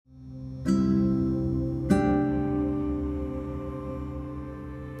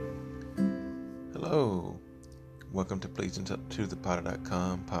welcome to Pleasing to the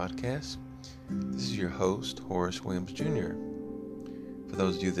Potter.com podcast. This is your host, Horace Williams Jr. For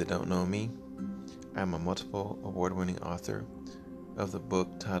those of you that don't know me, I'm a multiple award-winning author of the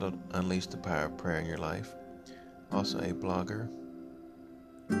book titled Unleash the Power of Prayer in Your Life, also a blogger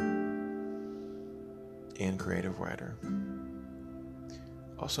and creative writer.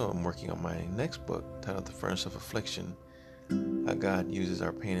 Also, I'm working on my next book titled The Furnace of Affliction, how God uses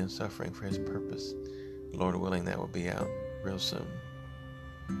our pain and suffering for His purpose. Lord willing, that will be out real soon.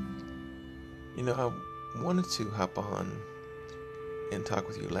 I wanted to hop on and talk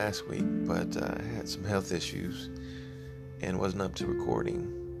with you last week, but I had some health issues and wasn't up to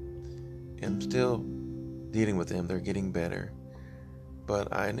recording. And I'm still dealing with them. They're getting better. But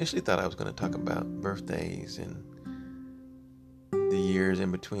I initially thought I was going to talk about birthdays and the years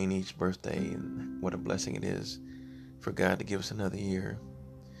in between each birthday and what a blessing it is for God to give us another year.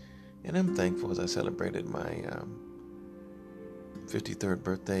 And I'm thankful as I celebrated my 53rd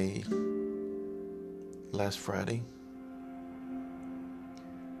birthday last Friday.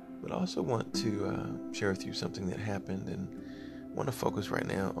 But I also want to share with you something that happened, and I want to focus right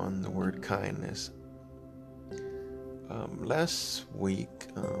now on the word kindness. Last week,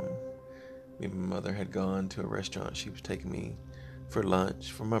 me and my mother had gone to a restaurant. She was taking me for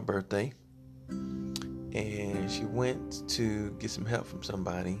lunch for my birthday, and she went to get some help from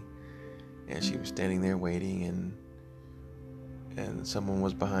somebody, and she was standing there waiting, and someone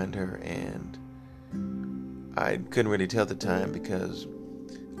was behind her, and I couldn't really tell at the time because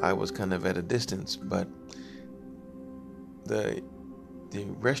I was kind of at a distance, but the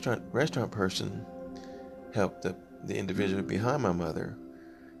restaurant person helped the individual behind my mother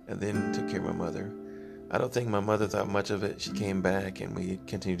and then took care of my mother. I don't think my mother thought much of it. She came back and we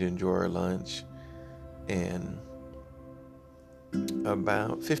continued to enjoy our lunch, and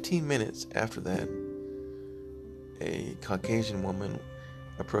about 15 minutes after that, a Caucasian woman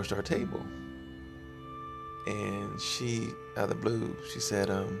approached our table, and she, out of the blue, she said,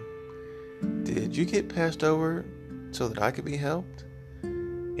 did you get passed over so that I could be helped?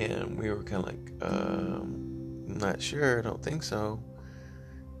 And we were kind of like, not sure, I don't think so.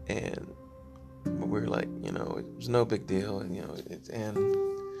 But we were like, it was no big deal, and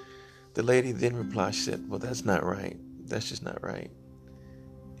the lady then replied, she said, well, that's not right. That's just not right.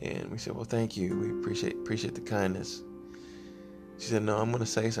 And we said, well, thank you. We appreciate the kindness. She said, no, I'm going to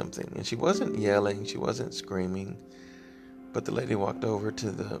say something. And she wasn't yelling. She wasn't screaming. But the lady walked over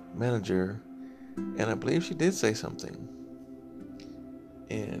to the manager, and I believe she did say something.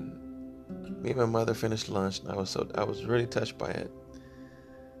 And me and my mother finished lunch, and I was really touched by it.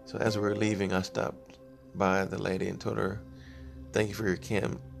 So as we were leaving, I stopped by the lady and told her, thank you for your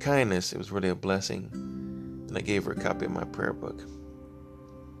kindness. It was really a blessing. And I gave her a copy of my prayer book.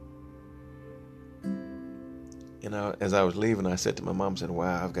 As I was leaving, I said to my mom,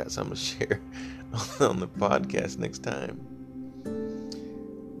 wow, I've got something to share on the podcast next time.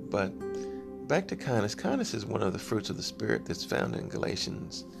 But back to kindness. Kindness is one of the fruits of the Spirit that's found in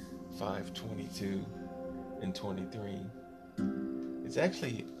Galatians 5:22 and 23. It's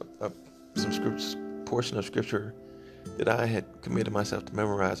actually some portion of Scripture that I had committed myself to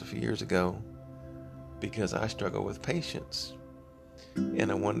memorize a few years ago because I struggle with patience.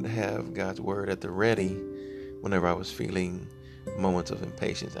 And I wanted to have God's Word at the ready whenever I was feeling moments of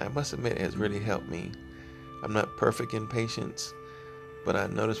impatience. I must admit, it has really helped me. I'm not perfect in patience, but I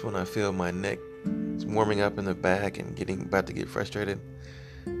notice when I feel my neck is warming up in the back and about to get frustrated,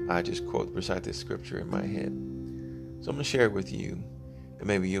 I just recite this scripture in my head. So I'm going to share it with you, and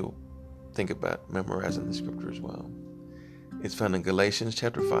maybe you'll think about memorizing the scripture as well. It's found in Galatians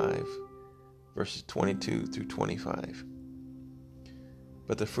chapter 5, verses 22 through 25.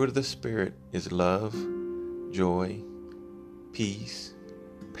 But the fruit of the Spirit is love, joy, peace,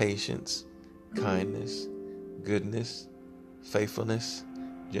 patience, kindness, goodness, faithfulness,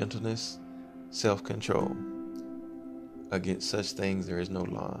 gentleness, self-control. Against such things there is no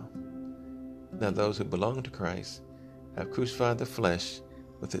law. Now those who belong to Christ have crucified the flesh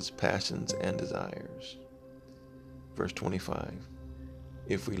with its passions and desires. Verse 25.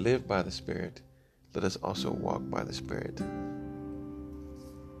 If we live by the Spirit, let us also walk by the Spirit.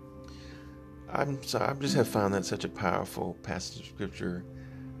 I just have found that such a powerful passage of Scripture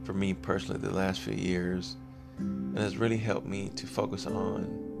for me personally the last few years, and has really helped me to focus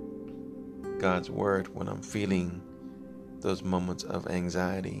on God's Word when I'm feeling those moments of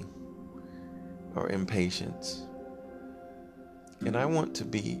anxiety or impatience. And I want to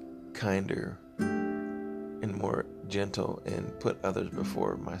be kinder and more gentle and put others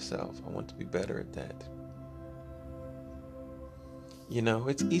before myself. I want to be better at that.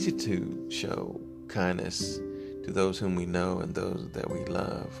 It's easy to show kindness to those whom we know and those that we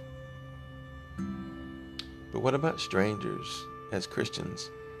love. But what about strangers as Christians?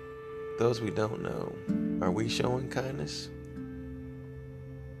 Those we don't know. Are we showing kindness?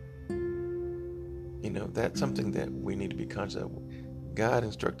 That's something that we need to be conscious of. God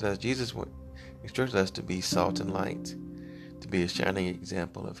instructed us, Jesus instructed us to be salt and light, to be a shining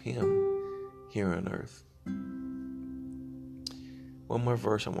example of Him here on earth. One more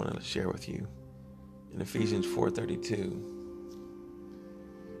verse I want to share with you. In Ephesians 4:32,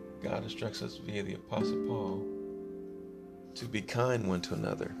 God instructs us via the Apostle Paul to be kind one to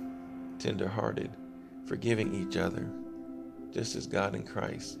another, tender-hearted, forgiving each other, just as God in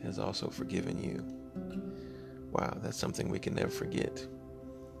Christ has also forgiven you. Wow, that's something we can never forget.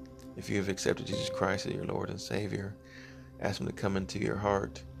 If you have accepted Jesus Christ as your Lord and Savior, ask Him to come into your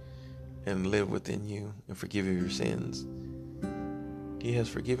heart and live within you and forgive you your sins. He has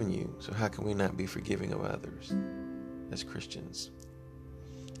forgiven you, so how can we not be forgiving of others as Christians?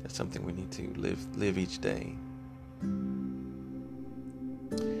 That's something we need to live each day.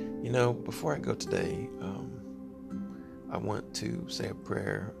 Before I go today, I want to say a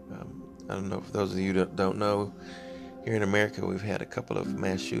prayer. I don't know, for those of you that don't know, here in America we've had a couple of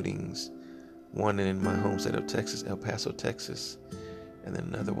mass shootings, one in my home state of Texas, El Paso, Texas, and then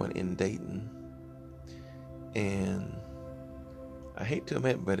another one in Dayton. And I hate to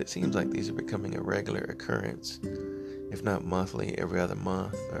admit, but it seems like these are becoming a regular occurrence, if not monthly, every other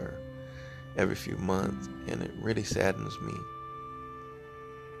month or every few months, and it really saddens me.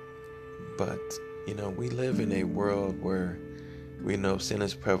 But, we live in a world where we know sin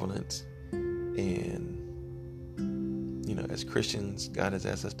is prevalent, and, as Christians, God has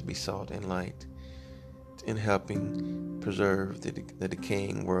asked us to be salt and light in helping preserve the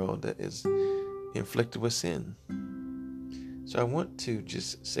decaying world that is inflicted with sin. So I want to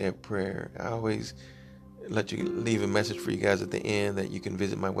just say a prayer. I always let you leave a message for you guys at the end that you can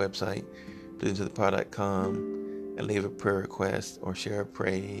visit my website, PleasingToThePod.com, and leave a prayer request or share a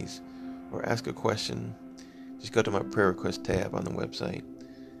praise or ask a question. Just go to my prayer request tab on the website.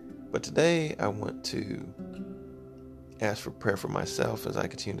 But today I want to ask for prayer for myself as I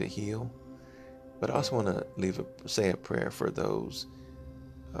continue to heal. But I also want to say a prayer for those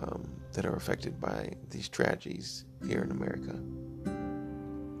that are affected by these tragedies here in America.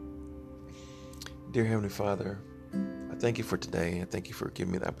 Dear Heavenly Father, I thank you for today. I thank you for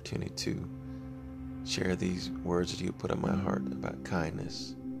giving me the opportunity to share these words that you put on my heart about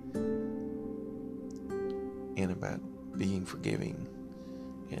kindness and about being forgiving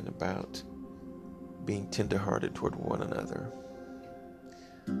and about being tenderhearted toward one another.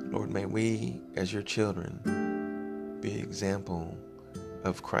 Lord, may we, as your children, be an example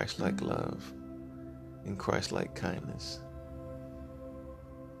of Christ-like love and Christ-like kindness.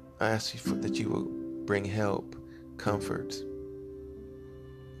 I ask you that you will bring help, comfort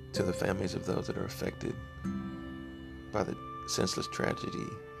to the families of those that are affected by the senseless tragedy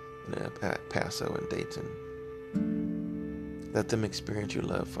in El Paso and Dayton. Let them experience your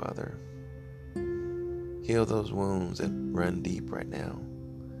love, Father. Heal those wounds that run deep right now.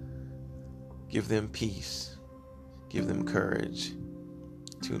 Give them peace. Give them courage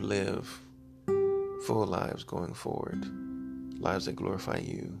to live full lives going forward, lives that glorify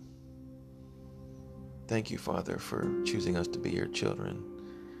you. Thank you, Father, for choosing us to be your children,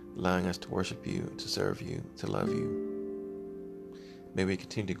 allowing us to worship you, to serve you, to love you. May we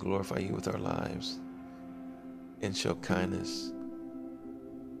continue to glorify you with our lives and show kindness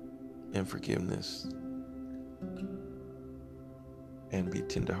and forgiveness and be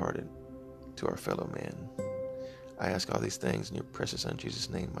tenderhearted to our fellow man. I ask all these things in your precious Son, Jesus'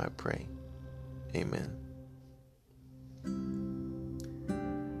 name, I pray. Amen.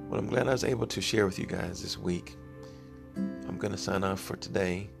 Well, I'm glad I was able to share with you guys this week. I'm going to sign off for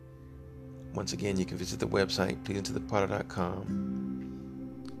today. Once again, you can visit the website,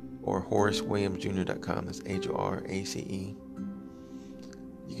 pleasingtothepotter.com or HoraceWilliamsJr.com. That's HORACE.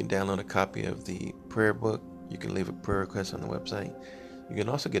 You can download a copy of the prayer book. You can leave a prayer request on the website. You can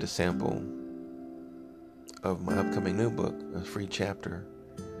also get a sample of my upcoming new book, a free chapter.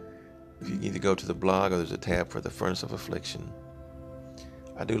 If you either go to the blog or there's a tab for the Furnace of Affliction.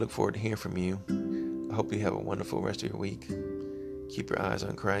 I do look forward to hearing from you. I hope you have a wonderful rest of your week. Keep your eyes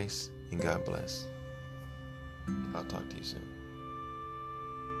on Christ, and God bless. I'll talk to you soon.